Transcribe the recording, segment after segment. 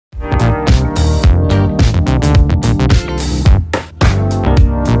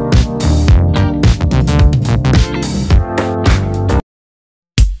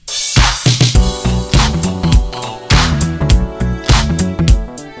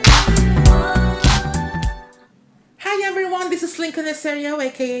Link Coneserio,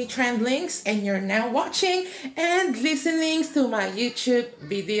 aka Trendlinks, and you're now watching and listening to my YouTube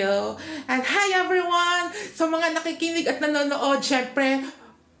video. And hi everyone! Sa mga nakikinig at nanonood, syempre,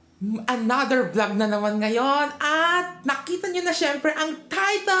 another vlog na naman ngayon. At nakita nyo na syempre ang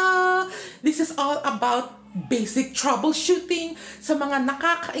title! This is all about basic troubleshooting sa mga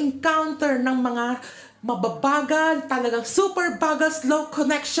nakaka-encounter ng mga mababagal, talagang super bagal, slow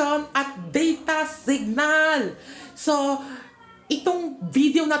connection at data signal. So, itong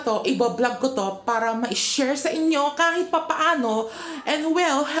video na to, ibablog ko to para ma-share sa inyo kahit papaano. And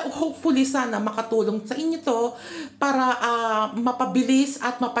well, hopefully sana makatulong sa inyo to para mapabilis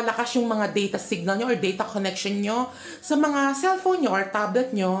at mapalakas yung mga data signal nyo or data connection nyo sa mga cellphone nyo or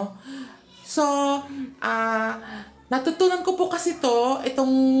tablet nyo. So, natutunan ko po kasi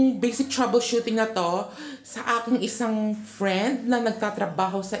itong basic troubleshooting na to sa aking isang friend na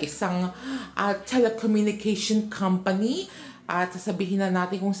nagtatrabaho sa isang telecommunication company. At sasabihin na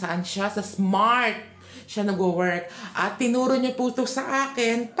natin kung saan siya, sa Smart siya nag-work. At tinuro niya po ito sa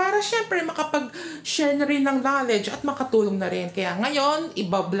akin para syempre makapag-share na rin ng knowledge at makatulong na rin. Kaya ngayon,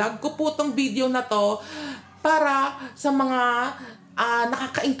 ibablog ko po itong video na to para sa mga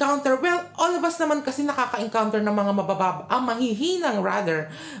nakaka-encounter. Well, all of us naman kasi nakaka-encounter ng mga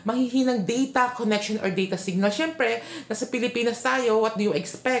mahihinang data connection or data signal. Siyempre, nasa Pilipinas tayo, what do you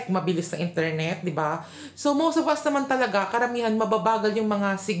expect? Mabilis na internet, di ba? So, most of us naman talaga, karamihan, mababagal yung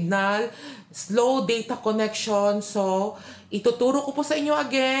mga signal, slow data connection. So, ituturo ko po sa inyo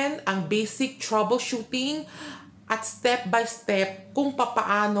again ang basic troubleshooting at step by step kung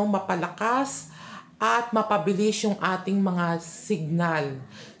papaano mapalakas at mapabilis yung ating mga signal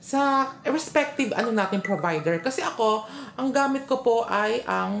sa respective natin provider. Kasi ako, ang gamit ko po ay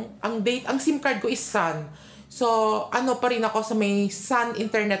ang SIM card ko is Sun. So, pa rin ako sa may Sun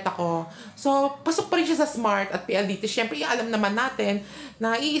internet ako. So, pasok pa rin siya sa Smart at PLDT. Siyempre, alam naman natin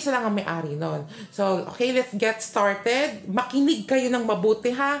na iisa lang ang may-ari nun. So, okay, let's get started. Makinig kayo ng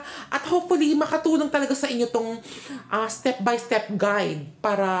mabuti ha. At hopefully, makatulong talaga sa inyo tong step-by-step guide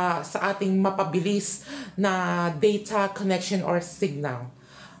para sa ating mapabilis na data connection or signal.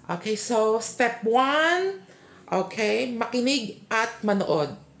 Okay, so step 1. Okay, makinig at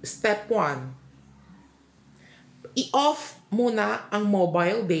manood. Step 1. I-off muna ang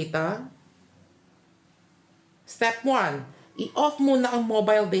mobile data. Step 1. I-off muna ang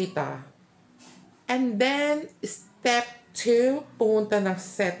mobile data. And then, step 2, pumunta ng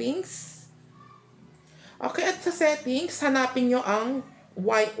settings. Okay, at sa settings, hanapin nyo ang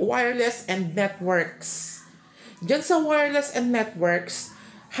wireless and networks. Diyan sa wireless and networks,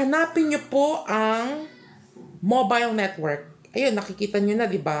 hanapin nyo po ang mobile network. Ayun, nakikita nyo na,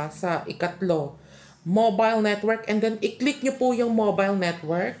 di ba, sa ikatlo. Mobile network, and then i-click nyo po yung mobile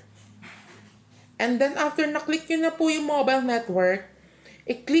network. And then after na-click nyo na po yung mobile network,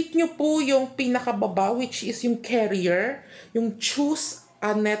 i-click nyo po yung pinakababa, which is yung carrier, yung choose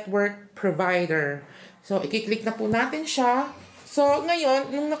a network provider. So, i-click na po natin siya. So, ngayon,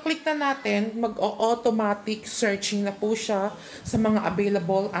 nung na-click na natin, mag-automatic searching na po siya sa mga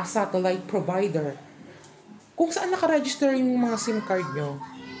available satellite provider. Kung saan nakaregister yung mga SIM card nyo.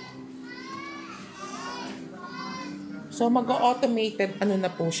 So, mag-automated,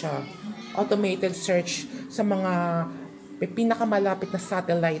 na po siya. Automated search sa mga pinakamalapit na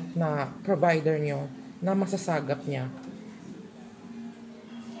satellite na provider nyo na masasagap niya.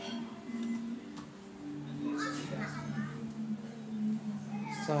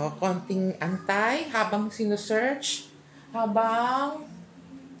 So, konting antay habang sinusearch.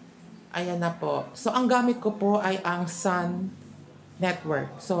 Ayan na po. So, ang gamit ko po ay ang Sun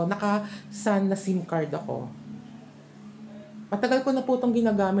network. So, naka-Sun na SIM card ako. Matagal ko na po itong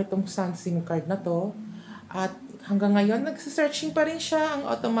ginagamit, itong Sun SIM card na to. At hanggang ngayon, nagsisearching pa rin siya ang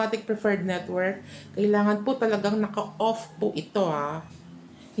automatic preferred network. Kailangan po talagang naka-off po ito ha.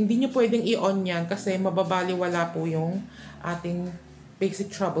 Hindi nyo pwedeng i-on yan kasi mababaliwala po yung ating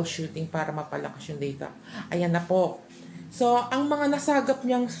basic troubleshooting para mapalakas yung data. Ayan na po. So, ang mga nasagap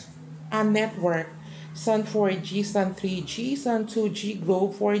niyang network, Sun 4G, Sun 3G, Sun 2G,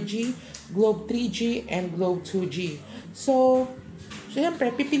 Globe 4G, Globe 3G, and Globe 2G. So,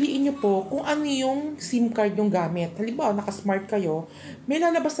 syempre, pipiliin nyo po kung ano yung SIM card yung gamit. Halimbawa, naka-smart kayo, may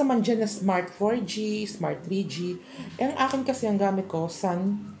lalabas naman dyan na Smart 4G, Smart 3G. Ang akin kasi ang gamit ko,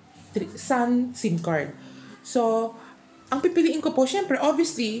 Sun SIM card. So, ang pipiliin ko po, syempre,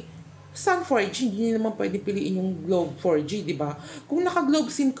 obviously, Sun 4G, hindi naman pwede piliin yung Globe 4G, di ba? Kung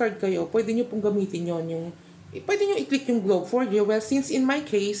naka-Globe SIM card kayo, pwede nyo pong gamitin yon pwede nyo i-click yung Globe 4G. Well, since in my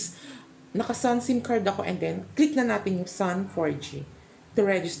case, naka-Sun SIM card ako, and then click na natin yung Sun 4G to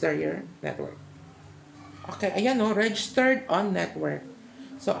register your network. Okay, ayan o, registered on network.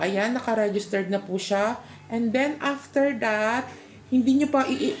 So, ayan, naka-registered na po siya. And then, after that, hindi nyo pa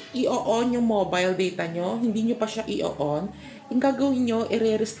i-on yung mobile data nyo. Hindi nyo pa siya i-on. Yung gagawin nyo,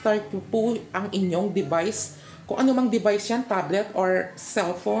 i-restart nyo po ang inyong device. Kung ano mang device yan, tablet or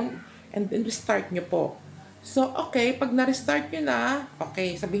cellphone. And then, restart nyo po. So, okay, pag na-restart nyo na,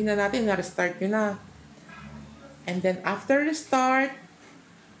 okay, sabihin na natin, na-restart nyo na. And then, after restart,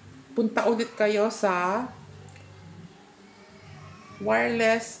 punta ulit kayo sa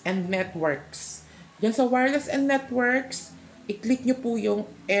wireless and networks. Diyan sa wireless and networks, i-click nyo po yung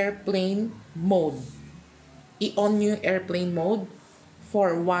airplane mode. I-on nyo yung airplane mode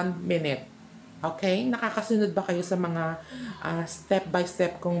for 1 minute. Okay? Nakakasunod ba kayo sa mga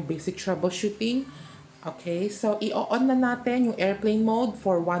step-by-step kong basic troubleshooting? Okay? So, i-on na natin yung airplane mode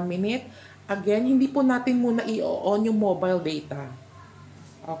for 1 minute. Again, hindi po natin muna i-on yung mobile data.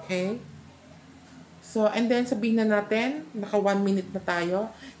 Okay? So, and then sabihin na natin, naka 1 minute na tayo.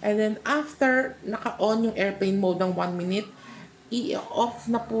 And then after naka-on yung airplane mode ng 1 minute,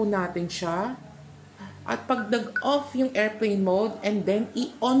 i-off na po natin siya. At pag nag-off yung airplane mode, and then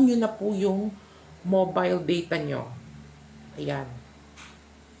i-on nyo na po yung mobile data nyo. Ayan.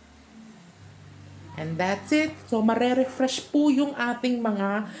 And that's it. So, mare-refresh po yung ating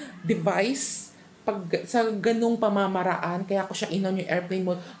mga device pag sa ganung pamamaraan. Kaya ko siya inon yung airplane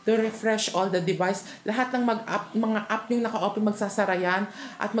mode to refresh all the device. Lahat ng mga app yung naka-open magsasara yan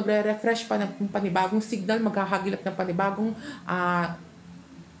at magre-refresh pa ng panibagong signal, maghahagilap ng panibagong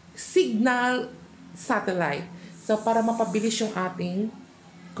signal satellite. So, para mapabilis yung ating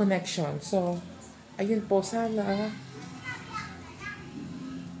connection. So, ayun po, sana.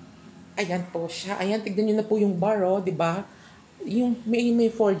 Ayan po siya. Ayan, tignan nyo na po yung bar, oh, di ba? Yung may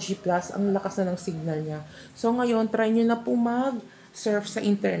 4G plus, ang lakas na ng signal niya. So, ngayon, try nyo na po mag-surf sa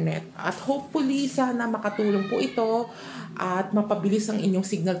internet. At hopefully, sana makatulong po ito at mapabilis ang inyong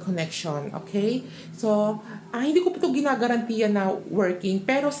signal connection. Okay? So, hindi ko po ito ginagarantiya na working.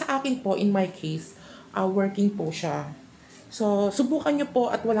 Pero sa akin po, in my case, working po siya. So, subukan nyo po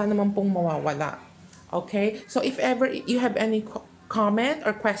at wala naman pong mawawala. Okay? So, if ever you have any comment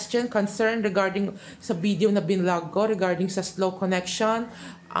or question, concern regarding sa video na binlog ko regarding sa slow connection,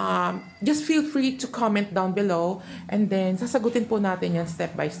 just feel free to comment down below and then sasagutin po natin yan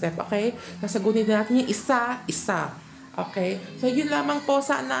step by step, okay? Sasagutin natin yung isa-isa. Okay? So, yun lamang po.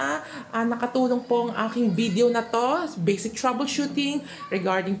 Sana nakatulong po ang aking video na to. Basic troubleshooting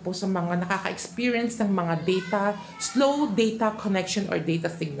regarding po sa mga nakaka-experience ng mga slow data connection or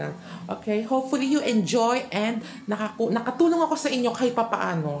data signal. Okay? Hopefully, you enjoy and nakatulong ako sa inyo kahit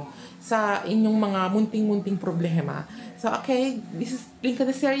papaano sa inyong mga munting-munting problema. So, okay. This is Linka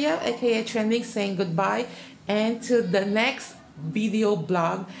de Seria, aka Trending, saying goodbye and to the next video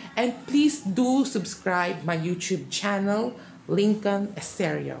blog, and please do subscribe my YouTube channel Lincoln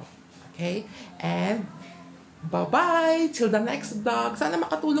Stereo. Okay, and bye bye till the next vlog. Sana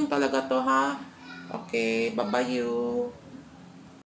makatulong talaga to, ha. Okay, bye bye you.